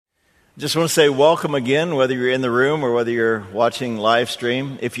Just want to say welcome again, whether you're in the room or whether you're watching live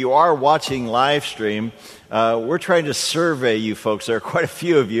stream. If you are watching live stream, we're trying to survey you folks. There are quite a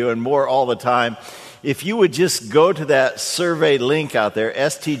few of you and more all the time. If you would just go to that survey link out there,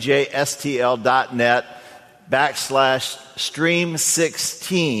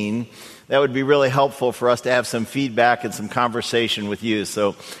 stjstl.net/stream16, that would be really helpful for us to have some feedback and some conversation with you.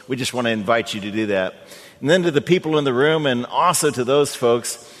 So we just want to invite you to do that. And then to the people in the room and also to those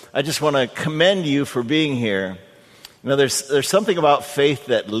folks, I just want to commend you for being here. You know, there's something about faith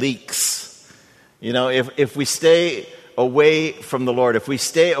that leaks. You know, if we stay away from the Lord, if we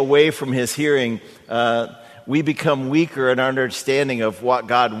stay away from His hearing, we become weaker in our understanding of what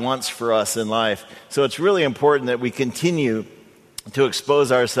God wants for us in life. So it's really important that we continue to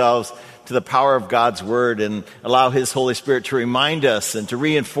expose ourselves to the power of God's Word and allow His Holy Spirit to remind us and to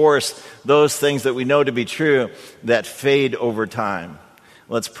reinforce those things that we know to be true that fade over time.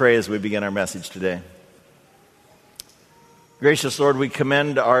 Let's pray as we begin our message today. Gracious Lord, we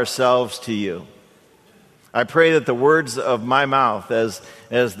commend ourselves to you. I pray that the words of my mouth as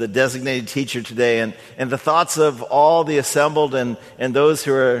the designated teacher today and the thoughts of all the assembled and those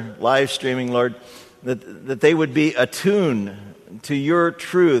who are live streaming, Lord, that they would be attuned to your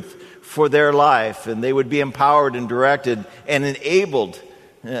truth for their life, and they would be empowered and directed and enabled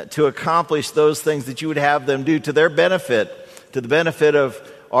to accomplish those things that you would have them do to their benefit, to the benefit of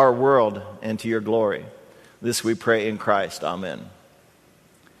our world and to your glory. This we pray in Christ. Amen.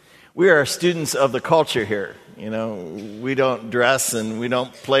 We are students of the culture here. You know, we don't dress and we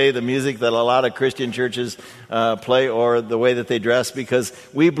don't play the music that a lot of Christian churches play or the way that they dress because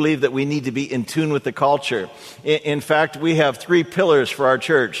we believe that we need to be in tune with the culture. In fact, we have 3 pillars for our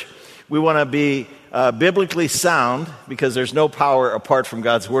church. We want to be biblically sound because there's no power apart from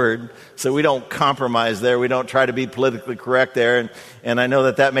God's Word. So we don't compromise there. We don't try to be politically correct there. And I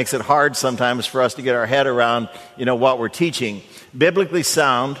know that makes it hard sometimes for us to get our head around, you know, what we're teaching. Biblically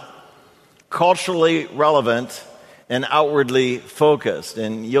sound, culturally relevant, and outwardly focused.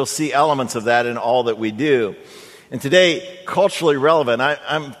 And you'll see elements of that in all that we do. And today, culturally relevant.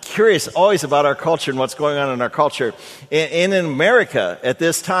 I'm curious always about our culture and what's going on in our culture. And in America, at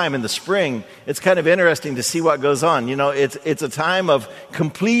this time in the spring, it's kind of interesting to see what goes on. You know, it's a time of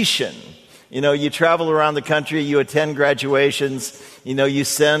completion. You know, you travel around the country, you attend graduations, you know, you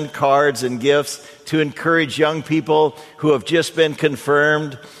send cards and gifts to encourage young people who have just been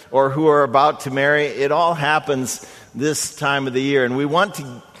confirmed or who are about to marry. It all happens this time of the year, and we want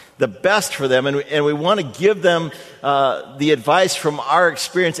the best for them, and we want to give them the advice from our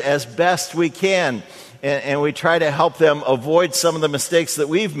experience as best we can. And we try to help them avoid some of the mistakes that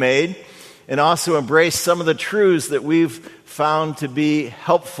we've made and also embrace some of the truths that we've found to be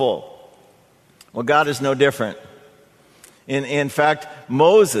helpful. Well, God is no different. In fact,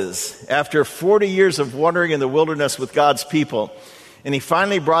 Moses, after 40 years of wandering in the wilderness with God's people, and he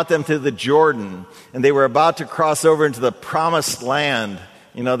finally brought them to the Jordan, and they were about to cross over into the promised land,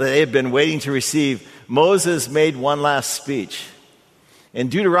 you know, that they had been waiting to receive. Moses made one last speech. And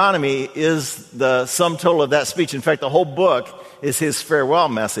Deuteronomy is the sum total of that speech. In fact, the whole book is his farewell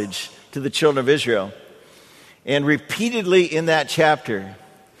message to the children of Israel. And repeatedly in that chapter,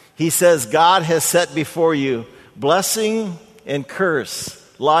 he says, God has set before you blessing and curse,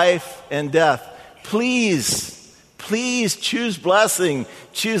 life and death. Please choose blessing,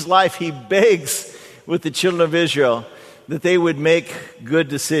 choose life. He begs with the children of Israel that they would make good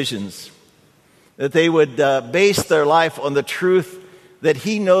decisions, that they would base their life on the truth that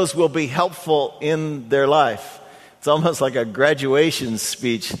he knows will be helpful in their life. It's almost like a graduation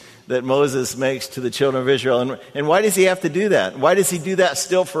speech that Moses makes to the children of Israel. And why does he have to do that? Why does he do that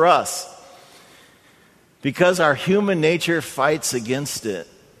still for us? Because our human nature fights against it.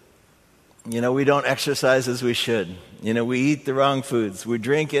 You know, we don't exercise as we should. You know, we eat the wrong foods. We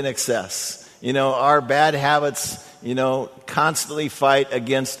drink in excess. You know, our bad habits, you know, constantly fight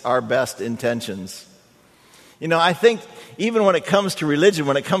against our best intentions. You know, I think even when it comes to religion,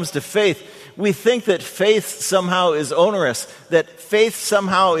 when it comes to faith, we think that faith somehow is onerous, that faith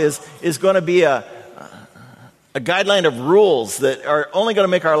somehow is going to be a guideline of rules that are only going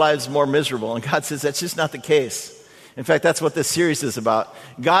to make our lives more miserable. And God says that's just not the case. In fact, that's what this series is about.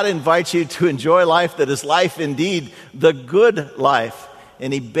 God invites you to enjoy life that is life indeed, the good life.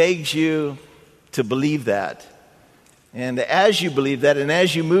 And he begs you to believe that. And as you believe that, and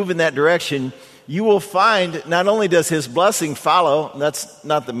as you move in that direction, you will find not only does his blessing follow, that's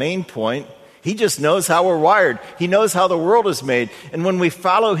not the main point, he just knows how we're wired. He knows how the world is made. And when we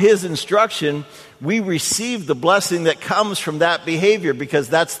follow his instruction, we receive the blessing that comes from that behavior because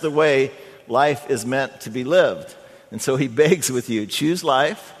that's the way life is meant to be lived. And so he begs with you, choose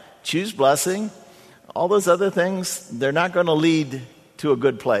life choose blessing. All those other things, they're not going to lead to a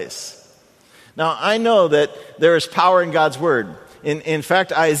good place. Now, I know that there is power in God's word. In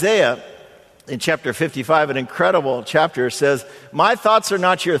fact, Isaiah, in chapter 55, an incredible chapter, says, my thoughts are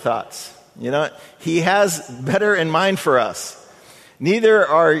not your thoughts. He has better in mind for us. Neither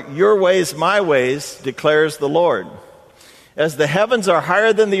are your ways my ways, declares the Lord. As the heavens are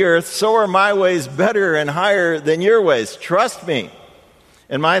higher than the earth, so are my ways better and higher than your ways. Trust me.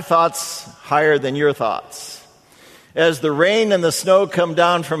 And my thoughts higher than your thoughts. As the rain and the snow come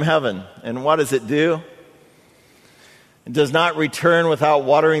down from heaven, and what does it do? It does not return without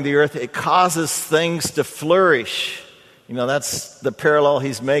watering the earth. It causes things to flourish. That's the parallel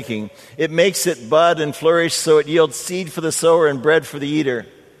he's making. It makes it bud and flourish so it yields seed for the sower and bread for the eater.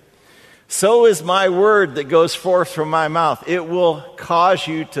 So is my word that goes forth from my mouth. It will cause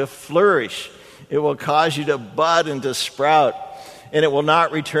you to flourish. It will cause you to bud and to sprout. And it will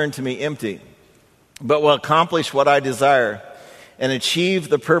not return to me empty, but will accomplish what I desire and achieve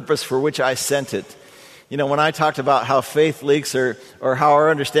the purpose for which I sent it. When I talked about how faith leaks or how our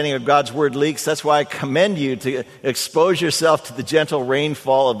understanding of God's word leaks, that's why I commend you to expose yourself to the gentle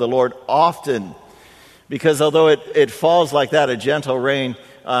rainfall of the Lord often. Because although it falls like that, a gentle rain,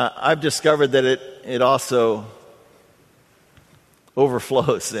 I've discovered that it also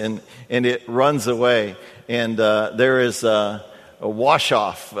overflows and it runs away. And there is a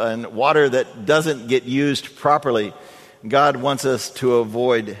wash-off and water that doesn't get used properly. God wants us to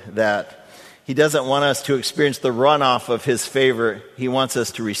avoid that. He doesn't want us to experience the runoff of his favor. He wants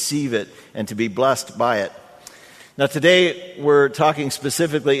us to receive it and to be blessed by it. Now today we're talking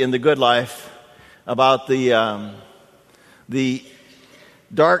specifically in the good life about the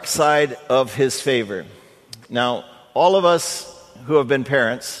dark side of his favor. Now all of us who have been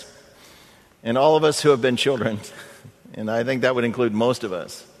parents and all of us who have been children, and I think that would include most of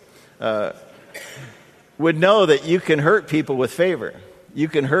us, would know that you can hurt people with favor. You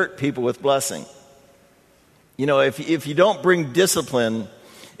can hurt people with blessing. If you don't bring discipline,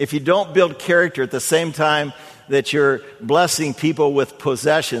 if you don't build character at the same time that you're blessing people with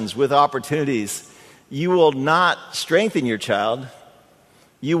possessions, with opportunities, you will not strengthen your child.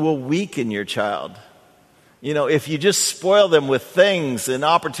 You will weaken your child. If you just spoil them with things and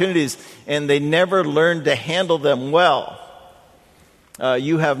opportunities and they never learn to handle them well,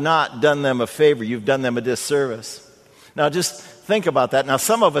 you have not done them a favor. You've done them a disservice. Now, just think about that. Now,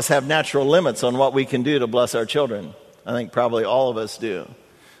 some of us have natural limits on what we can do to bless our children. I think probably all of us do,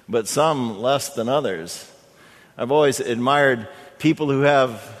 but some less than others. I've always admired people who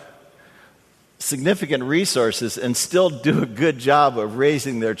have significant resources and still do a good job of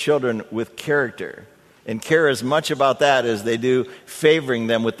raising their children with character and care as much about that as they do favoring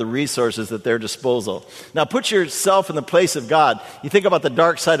them with the resources at their disposal. Now, put yourself in the place of God. You think about the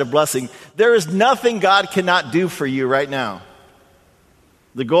dark side of blessing. There is nothing God cannot do for you right now.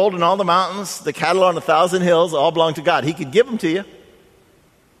 The gold in all the mountains, the cattle on 1,000 hills, all belong to God. He could give them to you.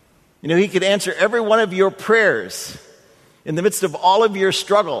 He could answer every one of your prayers in the midst of all of your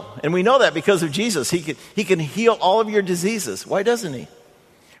struggle. And we know that because of Jesus. He can heal all of your diseases. Why doesn't he?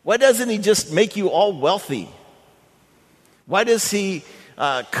 Why doesn't he just make you all wealthy? Why does he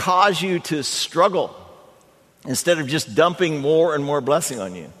cause you to struggle instead of just dumping more and more blessing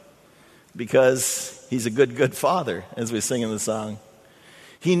on you? Because he's a good, good father, as we sing in the song.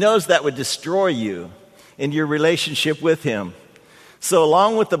 He knows that would destroy you and your relationship with him. So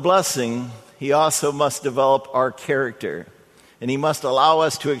along with the blessing, he also must develop our character. And he must allow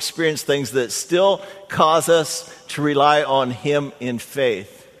us to experience things that still cause us to rely on him in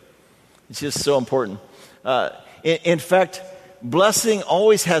faith. It's just so important. In fact, blessing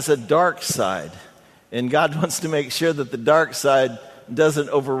always has a dark side. And God wants to make sure that the dark side doesn't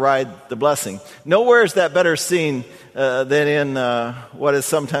override the blessing. Nowhere is that better seen than in what is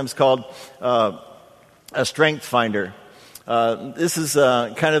sometimes called a strength finder. This is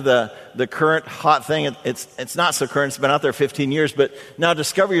kind of the current hot thing. It's not so current. It's been out there 15 years. But now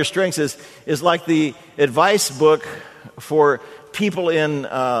Discover Your Strengths is like the advice book for people in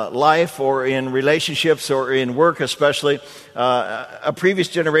life or in relationships or in work especially. A previous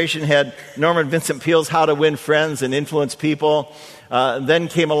generation had Norman Vincent Peale's How to Win Friends and Influence People. Then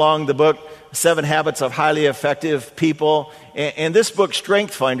came along the book 7 Habits of Highly Effective People. And this book,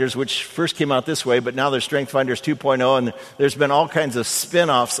 Strength Finders, which first came out this way, but now there's Strength Finders 2.0, and there's been all kinds of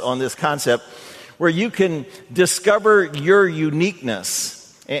spin-offs on this concept where you can discover your uniqueness.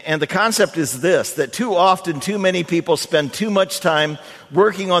 And the concept is this, that too often, too many people spend too much time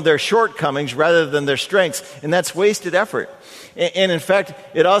working on their shortcomings rather than their strengths, and that's wasted effort. And in fact,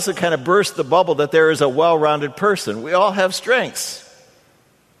 it also kind of bursts the bubble that there is a well-rounded person. We all have strengths.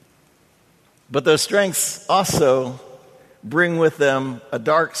 But those strengths also bring with them a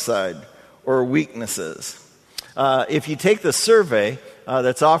dark side or weaknesses. If you take the survey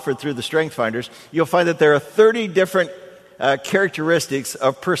that's offered through the Strength Finders, you'll find that there are 30 different characteristics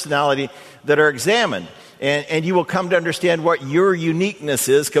of personality that are examined. And you will come to understand what your uniqueness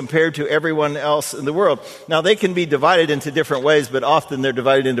is compared to everyone else in the world. Now, they can be divided into different ways, but often they're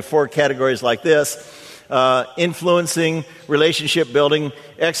divided into 4 categories like this: influencing, relationship building,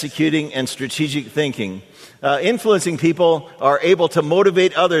 executing, and strategic thinking. Influencing people are able to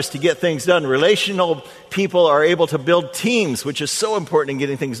motivate others to get things done. Relational people are able to build teams, which is so important in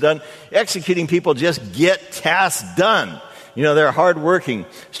getting things done. Executing people just get tasks done. They're hardworking.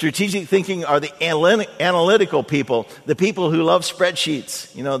 Strategic thinking are the analytical people, the people who love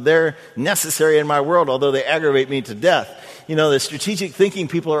spreadsheets. They're necessary in my world, although they aggravate me to death. The strategic thinking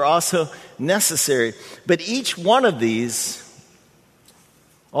people are also necessary. But each one of these,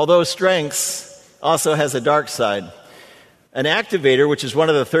 although strengths, also has a dark side. An activator, which is one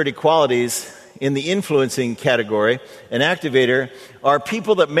of the 30 qualities in the influencing category, an activator are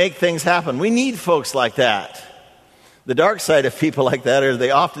people that make things happen. We need folks like that. The dark side of people like that is they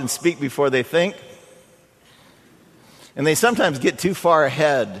often speak before they think, and they sometimes get too far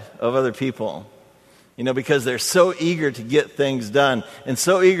ahead of other people, because they're so eager to get things done and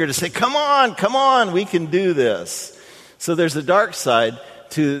so eager to say, come on, we can do this. So there's a dark side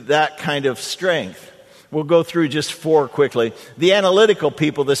to that kind of strength. We'll go through just 4 quickly. The analytical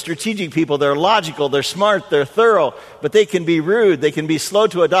people, the strategic people, they're logical, they're smart, they're thorough, but they can be rude, they can be slow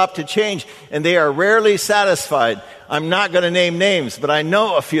to adopt to change, and they are rarely satisfied. I'm not going to name names, but I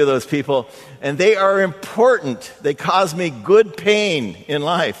know a few of those people, and they are important. They cause me good pain in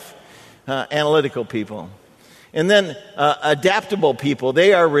life. Analytical people. And then adaptable people,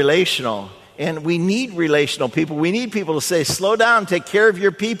 they are relational. And we need relational people. We need people to say, slow down, take care of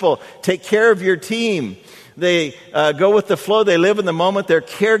your people, take care of your team. They go with the flow. They live in the moment. They're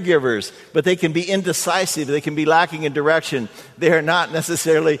caregivers, but they can be indecisive. They can be lacking in direction. They are not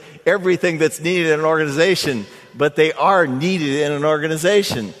necessarily everything that's needed in an organization, but they are needed in an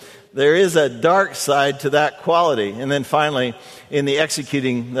organization. There is a dark side to that quality. And then finally, in the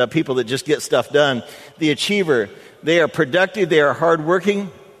executing, the people that just get stuff done, the achiever, they are productive, they are hardworking,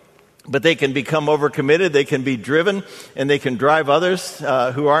 but they can become overcommitted, they can be driven, and they can drive others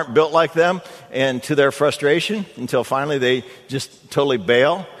who aren't built like them and to their frustration until finally they just totally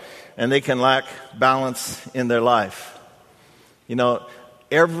bail, and they can lack balance in their life.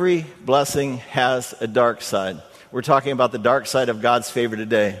 Every blessing has a dark side. We're talking about the dark side of God's favor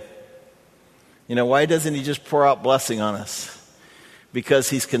today. Why doesn't he just pour out blessing on us? Because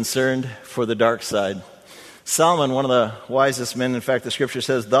he's concerned for the dark side. Solomon, one of the wisest men, in fact, the scripture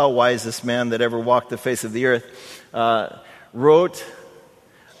says, the wisest man that ever walked the face of the earth, wrote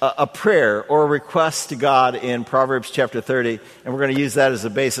a prayer or a request to God in Proverbs chapter 30. And we're going to use that as the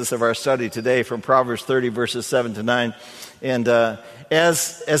basis of our study today from Proverbs 30, verses 7 to 9. And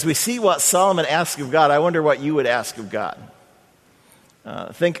as we see what Solomon asks of God, I wonder what you would ask of God.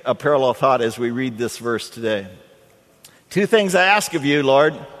 Think a parallel thought as we read this verse today. 2 things I ask of you,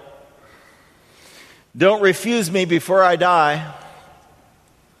 Lord. Don't refuse me before I die.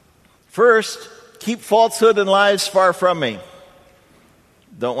 First, keep falsehood and lies far from me.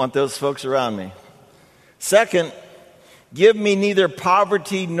 Don't want those folks around me. Second, give me neither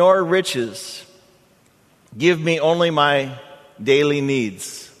poverty nor riches. Give me only my daily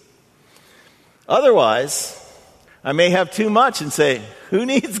needs. Otherwise, I may have too much and say, who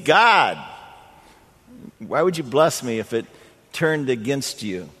needs God? Why would you bless me if it turned against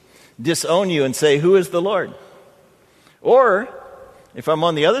you? Disown you and say, who is the Lord? Or, if I'm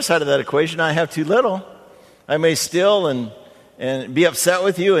on the other side of that equation, I have too little. I may still and be upset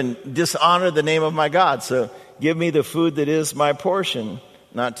with you and dishonor the name of my God. So give me the food that is my portion.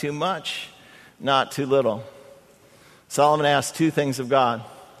 Not too much, not too little. Solomon asked 2 things of God.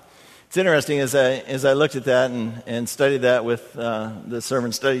 It's interesting as I looked at that and studied that with the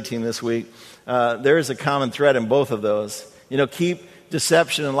sermon study team this week, there is a common thread in both of those. Keep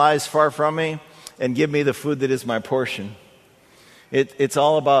deception and lies far from me, and give me the food that is my portion. It's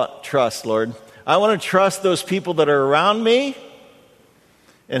all about trust, Lord. I want to trust those people that are around me,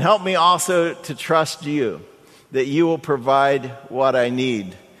 and help me also to trust you, that you will provide what I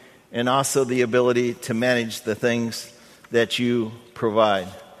need, and also the ability to manage the things that you provide.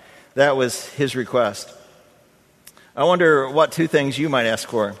 That was his request. I wonder what 2 things you might ask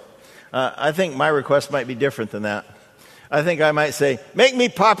for. I think my request might be different than that. I think I might say, make me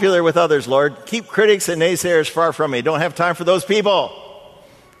popular with others, Lord. Keep critics and naysayers far from me. Don't have time for those people.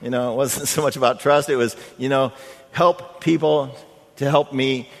 It wasn't so much about trust. It was, help people to help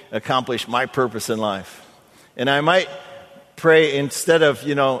me accomplish my purpose in life. And I might pray instead of,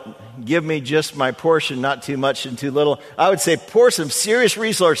 give me just my portion, not too much and too little. I would say, pour some serious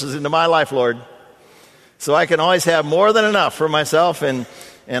resources into my life, Lord, so I can always have more than enough for myself, and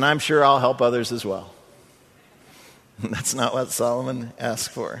I'm sure I'll help others as well. That's not what Solomon asked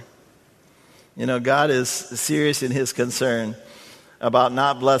for. God is serious in his concern about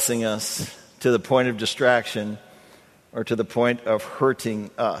not blessing us to the point of distraction or to the point of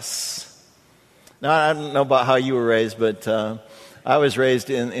hurting us. Now, I don't know about how you were raised, but I was raised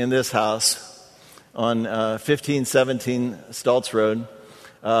in this house on 1517 Stultz Road.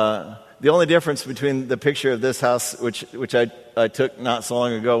 The only difference between the picture of this house, which I took not so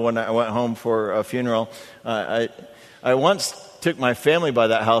long ago when I went home for a funeral, I once took my family by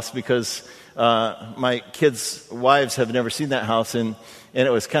that house because my kids' wives have never seen that house, and it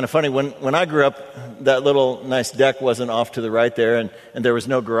was kind of funny. When I grew up, that little nice deck wasn't off to the right there, and there was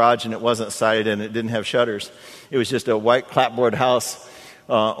no garage, and it wasn't sided, and it didn't have shutters. It was just a white clapboard house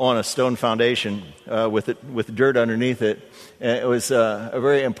on a stone foundation with dirt underneath it. And it was a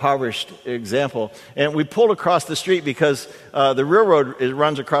very impoverished example. And we pulled across the street because the railroad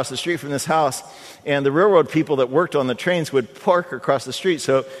runs across the street from this house, and the railroad people that worked on the trains would park across the street.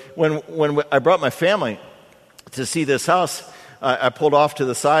 So when I brought my family to see this house, I pulled off to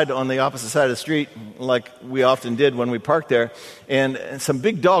the side on the opposite side of the street, like we often did when we parked there, and some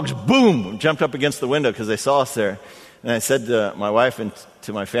big dogs, boom, jumped up against the window because they saw us there. And I said to my wife and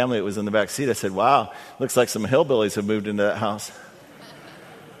to my family that was in the back seat, I said, wow, looks like some hillbillies have moved into that house.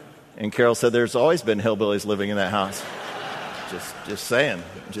 And Carol said, there's always been hillbillies living in that house. Just saying,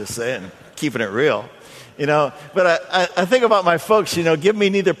 keeping it real. But I think about my folks, give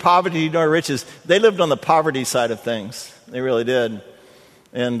me neither poverty nor riches. They lived on the poverty side of things. They really did.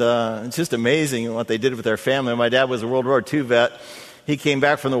 And it's just amazing what they did with their family. My dad was a World War II vet. He came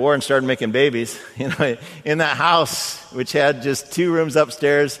back from the war and started making babies. In that house, which had just 2 rooms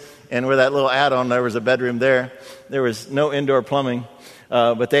upstairs, and with that little add-on, there was a bedroom there. There was no indoor plumbing,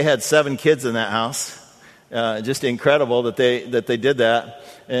 but they had 7 kids in that house. Just incredible that they did that.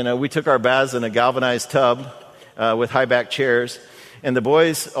 And we took our baths in a galvanized tub with high back chairs, and the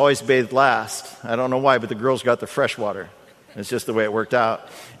boys always bathed last. I don't know why, but the girls got the fresh water. It's just the way it worked out.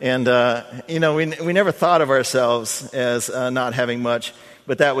 And, we never thought of ourselves as not having much,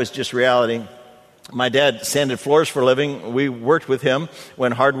 but that was just reality. My dad sanded floors for a living. We worked with him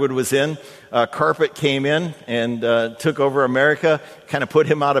when hardwood was in. Carpet came in and took over America, kind of put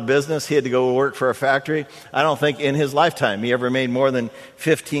him out of business. He had to go work for a factory. I don't think in his lifetime he ever made more than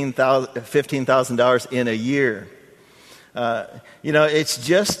 $15,000 in a year. It's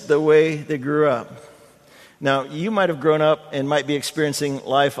just the way they grew up. Now, you might have grown up and might be experiencing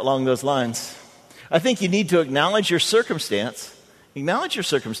life along those lines. I think you need to acknowledge your circumstance,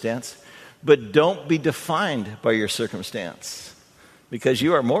 but don't be defined by your circumstance, because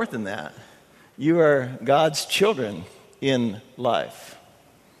you are more than that. You are God's children in life.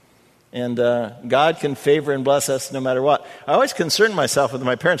 And God can favor and bless us no matter what. I always concerned myself with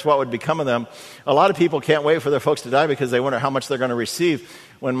my parents what would become of them. A lot of people can't wait for their folks to die because they wonder how much they're going to receive.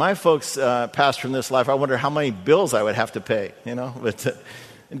 When my folks passed from this life, I wonder how many bills I would have to pay, But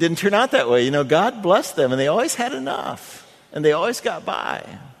it didn't turn out that way. God blessed them, and they always had enough, and they always got by.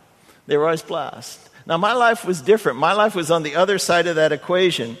 They were always blessed. Now, my life was different. My life was on the other side of that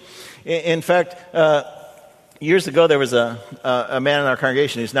equation. In fact, years ago, there was a man in our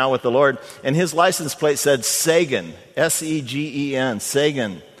congregation who's now with the Lord, and his license plate said Segen, S-E-G-E-N,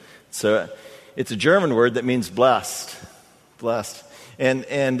 Segen. So it's a German word that means blessed. And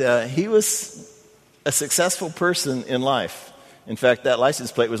he was a successful person in life. In fact, that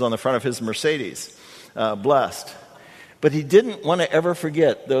license plate was on the front of his Mercedes, blessed. But he didn't want to ever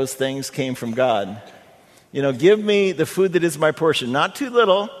forget those things came from God. Give me the food that is my portion, not too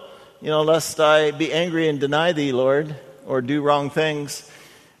little, lest I be angry and deny thee, Lord, or do wrong things,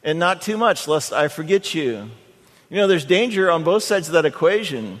 and not too much, lest I forget you. There's danger on both sides of that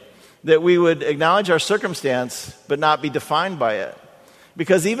equation that we would acknowledge our circumstance but not be defined by it.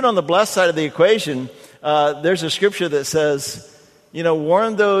 Because even on the blessed side of the equation, there's a scripture that says,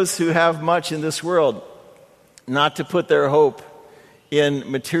 warn those who have much in this world not to put their hope in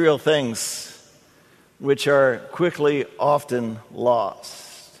material things, which are quickly often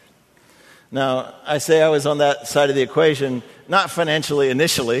lost. Now, I say I was on that side of the equation, not financially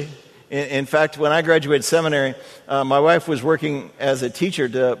initially. In fact, when I graduated seminary, my wife was working as a teacher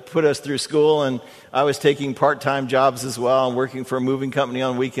to put us through school, and I was taking part-time jobs as well and working for a moving company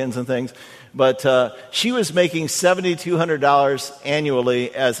on weekends and things. But she was making $7,200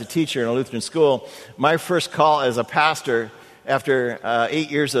 annually as a teacher in a Lutheran school. My first call as a pastor after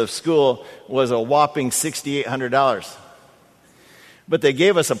 8 years of school was a whopping $6,800. But they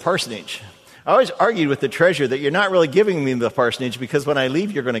gave us a parsonage. I always argued with the treasurer that you're not really giving me the parsonage because when I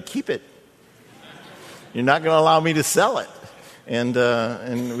leave, you're going to keep it. You're not going to allow me to sell it. And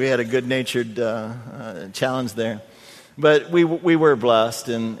we had a good-natured challenge there. But we were blessed,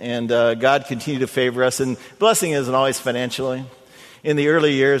 and God continued to favor us. And blessing isn't always financially. In the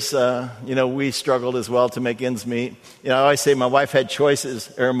early years, we struggled as well to make ends meet. I always say my wife had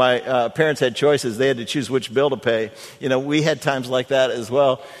choices, or my parents had choices. They had to choose which bill to pay. We had times like that as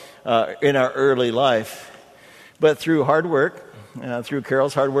well in our early life. But through hard work, through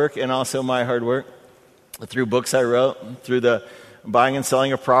Carol's hard work and also my hard work, through books I wrote, through the buying and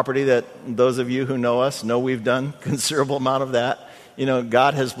selling of property that those of you who know us know we've done a considerable amount of that.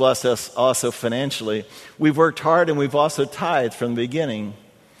 God has blessed us also financially. We've worked hard and we've also tithed from the beginning.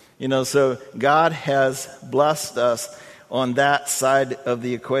 So God has blessed us on that side of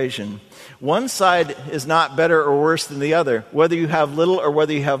the equation. One side is not better or worse than the other, whether you have little or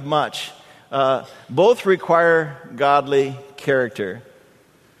whether you have much. Both require godly character.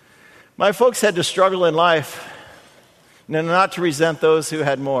 My folks had to struggle in life, not to resent those who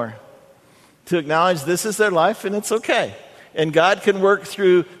had more, to acknowledge this is their life and it's okay. And God can work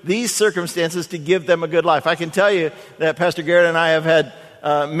through these circumstances to give them a good life. I can tell you that Pastor Garrett and I have had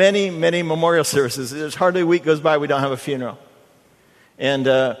many, many memorial services. There's hardly a week goes by we don't have a funeral.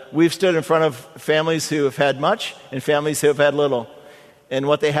 And we've stood in front of families who have had much and families who have had little. And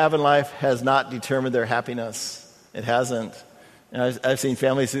what they have in life has not determined their happiness. It hasn't. I've seen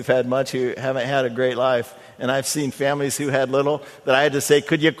families who've had much who haven't had a great life. And I've seen families who had little that I had to say,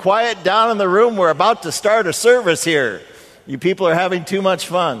 could you quiet down in the room? We're about to start a service here. You people are having too much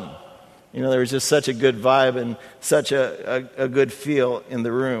fun. There was just such a good vibe and such a good feel in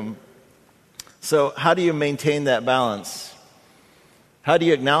the room. So how do you maintain that balance? How do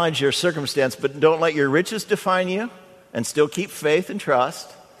you acknowledge your circumstance, but don't let your riches define you and still keep faith and trust?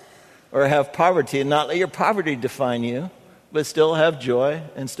 Or have poverty and not let your poverty define you, but still have joy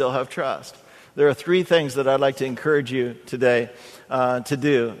and still have trust. There are 3 things that I'd like to encourage you today to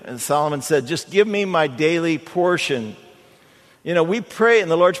do. And Solomon said, just give me my daily portion. We pray in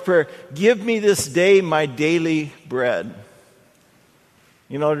the Lord's Prayer, give me this day my daily bread.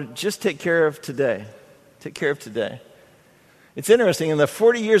 Just take care of today. Take care of today. It's interesting, in the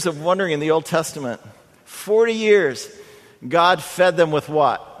 40 years of wandering in the Old Testament, 40 years, God fed them with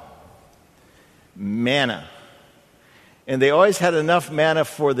what? Manna. And they always had enough manna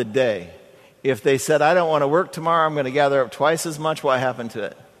for the day. If they said, I don't want to work tomorrow, I'm going to gather up twice as much, what happened to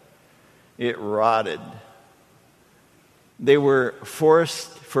it? It rotted. They were forced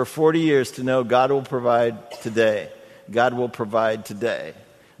for 40 years to know God will provide today. God will provide today.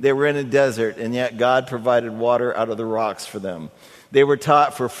 They were in a desert, and yet God provided water out of the rocks for them. They were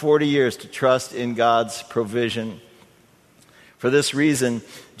taught for 40 years to trust in God's provision. For this reason,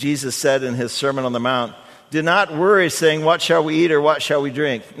 Jesus said in his Sermon on the Mount, do not worry, saying, what shall we eat or what shall we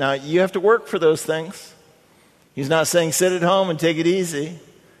drink? Now, you have to work for those things. He's not saying sit at home and take it easy.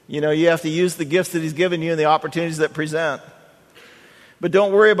 You have to use the gifts that he's given you and the opportunities that present. But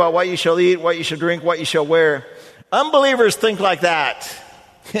don't worry about what you shall eat, what you shall drink, what you shall wear. Unbelievers think like that.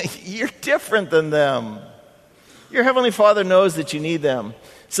 You're different than them. Your Heavenly Father knows that you need them.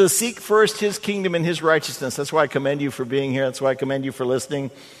 So seek first his kingdom and his righteousness. That's why I commend you for being here. That's why I commend you for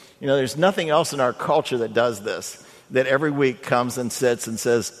listening. There's nothing else in our culture that does this, that every week comes and sits and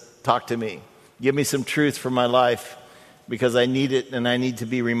says, talk to me. Give me some truth for my life because I need it and I need to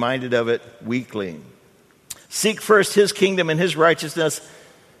be reminded of it weekly. Seek first his kingdom and his righteousness.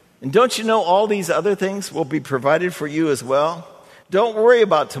 And don't you know all these other things will be provided for you as well? Don't worry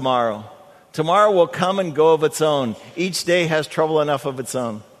about tomorrow. Tomorrow will come and go of its own. Each day has trouble enough of its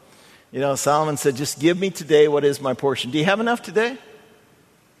own. Solomon said, just give me today what is my portion. Do you have enough today?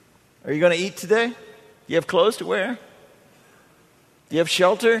 Are you going to eat today? Do you have clothes to wear? Do you have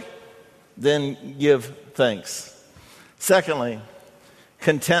shelter? Then give thanks. Secondly,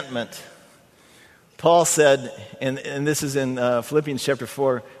 contentment. Paul said, and this is in Philippians chapter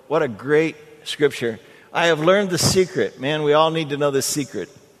 4, what a great scripture. I have learned the secret. Man, we all need to know the secret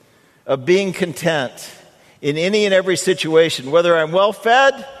of being content in any and every situation, whether I'm well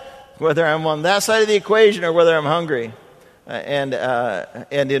fed, whether I'm on that side of the equation, or whether I'm hungry and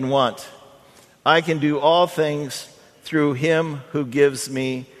in want. I can do all things through him who gives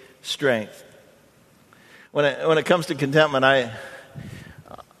me strength. When it comes to contentment,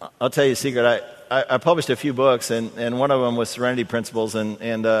 I'll tell you a secret. I published a few books, and one of them was Serenity Principles,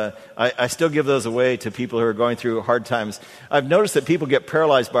 and I still give those away to people who are going through hard times. I've noticed that people get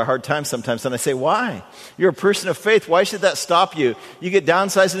paralyzed by hard times sometimes, and I say, why? You're a person of faith. Why should that stop you? You get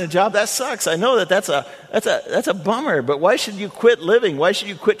downsized in a job? That sucks. I know that's a bummer, but why should you quit living? Why should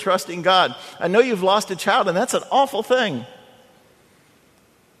you quit trusting God? I know you've lost a child, and that's an awful thing.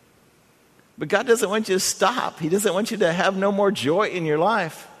 But God doesn't want you to stop. He doesn't want you to have no more joy in your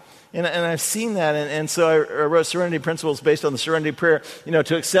life. And I've seen that. And so I wrote Serenity Principles based on the Serenity Prayer,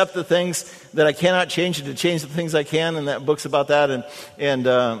 to accept the things that I cannot change and to change the things I can. And that book's about that. And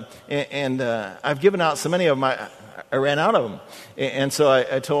I've given out so many of them, I ran out of them. And so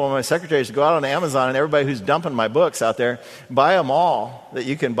I told one of my secretaries to go out on Amazon, and everybody who's dumping my books out there, buy them all that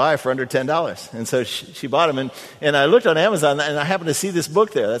you can buy for under $10. And so she bought them. And I looked on Amazon, and I happened to see this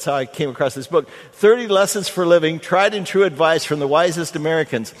book there. That's how I came across this book. 30 Lessons for Living, Tried and True Advice from the Wisest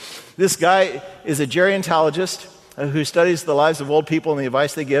Americans. This guy is a gerontologist who studies the lives of old people and the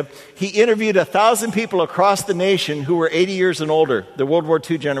advice they give. He interviewed 1,000 people across the nation who were 80 years and older, the World War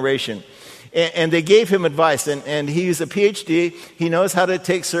II generation. And they gave him advice, and he's a PhD. He knows how to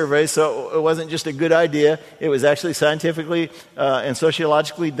take surveys, so it wasn't just a good idea. It was actually scientifically and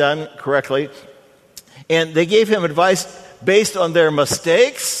sociologically done correctly. And they gave him advice based on their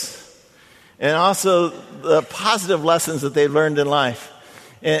mistakes and also the positive lessons that they learned in life.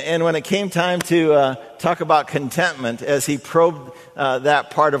 And when it came time to talk about contentment, as he probed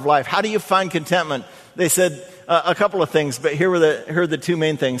that part of life, how do you find contentment? They said a couple of things, but here are the two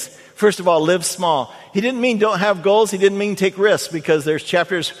main things. First of all, live small. He didn't mean don't have goals. He didn't mean take risks, because there's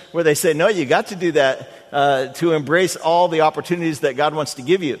chapters where they say, no, you got to do that to embrace all the opportunities that God wants to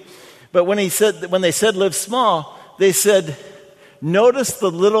give you. But when they said live small, they said, notice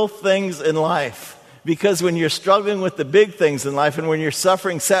the little things in life. Because when you're struggling with the big things in life and when you're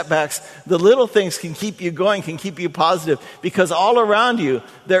suffering setbacks, the little things can keep you going, can keep you positive. Because all around you,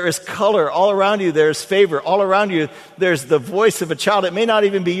 there is color. All around you, there's favor. All around you, there's the voice of a child. It may not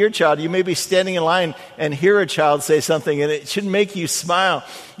even be your child. You may be standing in line and hear a child say something, and it should make you smile.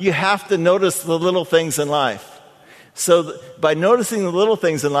 You have to notice the little things in life. So by noticing the little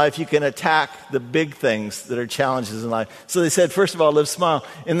things in life, you can attack the big things that are challenges in life. So they said, first of all, live small.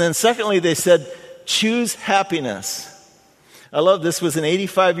 And then secondly, they said, choose happiness. I love this. Was an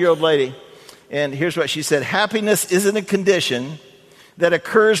 85-year-old lady, and here's what she said. Happiness isn't a condition that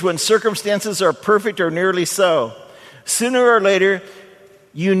occurs when circumstances are perfect or nearly so. Sooner or later,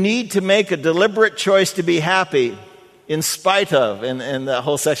 you need to make a deliberate choice to be happy in spite of, and the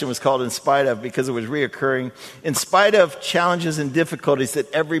whole section was called In Spite Of because it was reoccurring, in spite of challenges and difficulties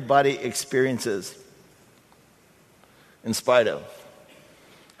that everybody experiences. In spite of.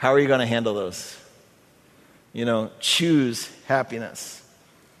 How are you going to handle those? Choose happiness.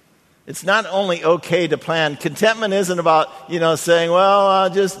 It's not only okay to plan. Contentment isn't about, saying, well, I'll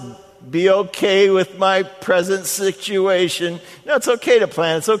just be okay with my present situation. No, it's okay to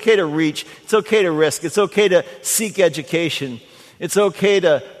plan. It's okay to reach. It's okay to risk. It's okay to seek education. It's okay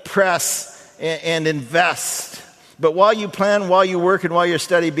to press and invest. But while you plan, while you work, and while you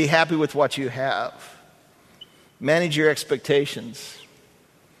study, be happy with what you have. Manage your expectations.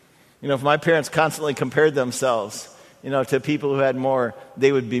 If my parents constantly compared themselves, to people who had more,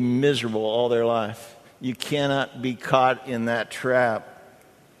 they would be miserable all their life. You cannot be caught in that trap.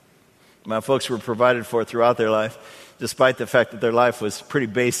 My folks were provided for throughout their life, despite the fact that their life was pretty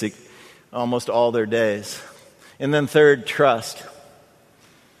basic almost all their days. And then third, trust.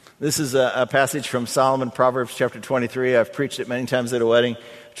 This is a passage from Solomon, Proverbs chapter 23. I've preached it many times at a wedding.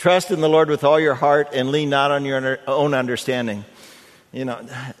 Trust in the Lord with all your heart and lean not on your own understanding.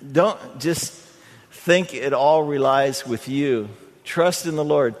 Don't just think it all relies with you. Trust in the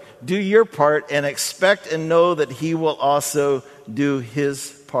Lord. Do your part and expect and know that He will also do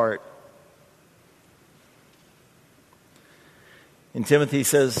His part. In Timothy, he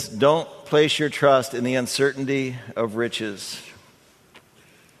says, don't place your trust in the uncertainty of riches.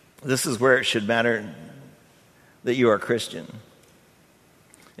 This is where it should matter that you are a Christian.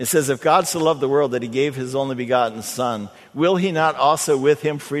 It says, if God so loved the world that He gave His only begotten Son, will He not also with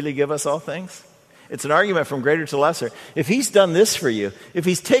Him freely give us all things? It's an argument from greater to lesser. If He's done this for you, if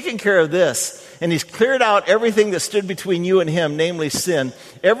He's taken care of this, and He's cleared out everything that stood between you and Him, namely sin,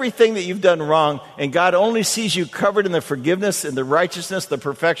 everything that you've done wrong, and God only sees you covered in the forgiveness and the righteousness, the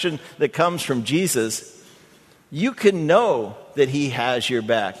perfection that comes from Jesus, you can know that He has your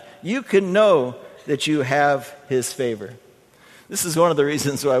back. You can know that you have His favor. This is one of the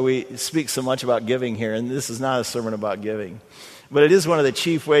reasons why we speak so much about giving here, and this is not a sermon about giving. But it is one of the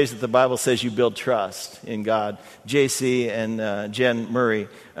chief ways that the Bible says you build trust in God. J.C. and Jen Murray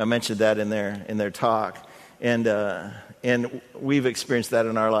mentioned that in their talk. And we've experienced that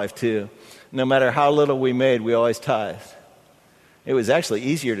in our life too. No matter how little we made, we always tithed. It was actually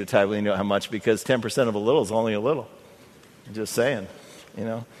easier to tithe when you know how much, because 10% of a little is only a little. I'm just saying,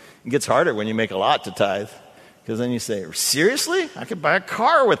 It gets harder when you make a lot to tithe, because then you say, seriously? I could buy a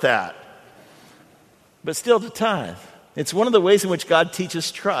car with that. But still to tithe. It's one of the ways in which God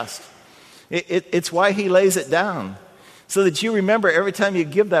teaches trust. It's why he lays it down, so that you remember every time you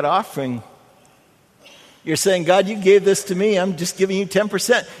give that offering, you're saying, God, you gave this to me. I'm just giving you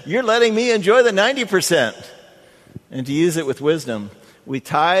 10%. You're letting me enjoy the 90%. And to use it with wisdom, we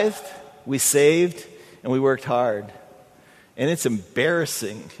tithed, we saved, and we worked hard. And it's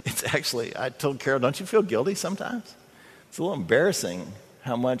embarrassing. I told Carol, don't you feel guilty sometimes? It's a little embarrassing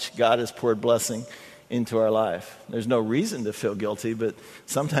how much God has poured blessing into our life. There's no reason to feel guilty, but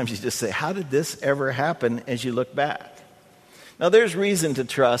sometimes you just say, how did this ever happen as you look back? Now, there's reason to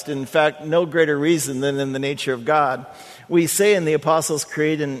trust. In fact, no greater reason than in the nature of God. We say in the Apostles'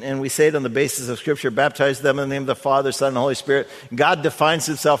 Creed, and we say it on the basis of Scripture, baptize them in the name of the Father, Son, and Holy Spirit. God defines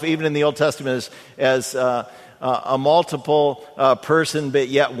himself, even in the Old Testament, as a multiple person, but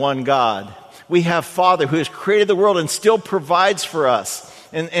yet one God. We have Father who has created the world and still provides for us.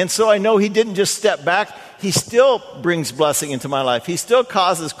 And so I know he didn't just step back. He still brings blessing into my life. He still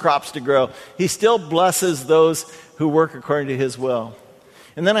causes crops to grow. He still blesses those who work according to his will.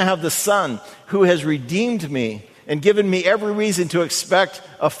 And then I have the Son who has redeemed me and given me every reason to expect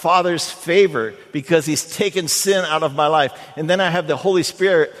a Father's favor, because he's taken sin out of my life. And then I have the Holy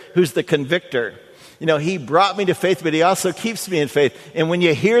Spirit who's the convictor. He brought me to faith, but he also keeps me in faith. And when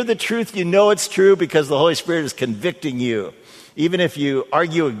you hear the truth, you know it's true because the Holy Spirit is convicting you, even if you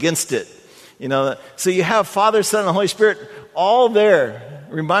argue against it. So you have Father, Son, and Holy Spirit all there,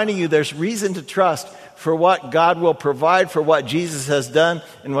 reminding you there's reason to trust for what God will provide, for what Jesus has done,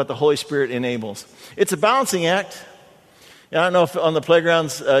 and what the Holy Spirit enables. It's a balancing act. I don't know if on the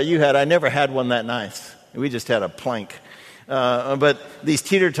playgrounds you had, I never had one that nice. We just had a plank. But these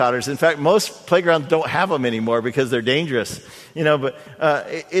teeter-totters, in fact, most playgrounds don't have them anymore because they're dangerous. But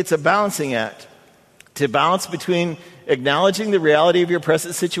it's a balancing act. To balance between acknowledging the reality of your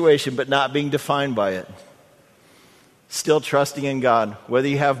present situation, but not being defined by it. Still trusting in God, whether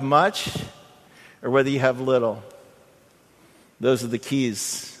you have much or whether you have little. Those are the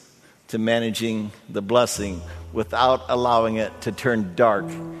keys to managing the blessing without allowing it to turn dark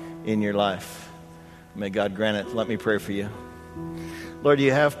in your life. May God grant it. Let me pray for you. Lord,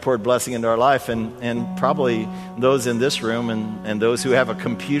 you have poured blessing into our life, and probably those in this room and those who have a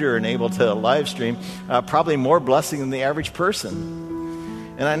computer and able to live stream, probably more blessing than the average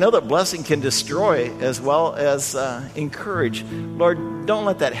person. And I know that blessing can destroy as well as encourage. Lord, don't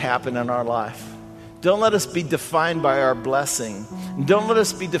let that happen in our life. Don't let us be defined by our blessing. Don't let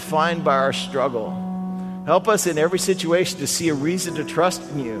us be defined by our struggle. Help us in every situation to see a reason to trust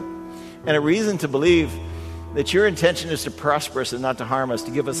in you and a reason to believe that your intention is to prosper us and not to harm us,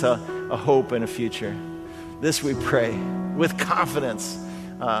 to give us a hope and a future. This we pray with confidence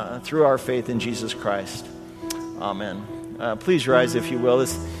through our faith in Jesus Christ. Amen. Please rise if you will.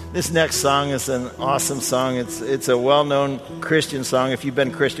 This next song is an awesome song. It's a well-known Christian song. If you've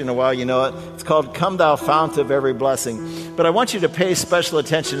been Christian a while, you know it. It's called Come Thou Fount of Every Blessing. But I want you to pay special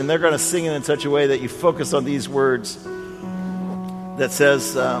attention, and they're going to sing it in such a way that you focus on these words that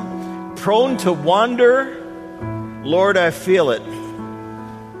says, prone to wander, Lord, I feel it.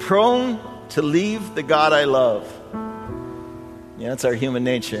 Prone to leave the God I love. Yeah, that's our human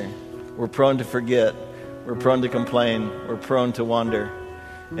nature. We're prone to forget. We're prone to complain. We're prone to wander.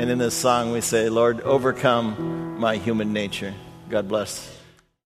 And in this song we say, Lord, overcome my human nature. God bless.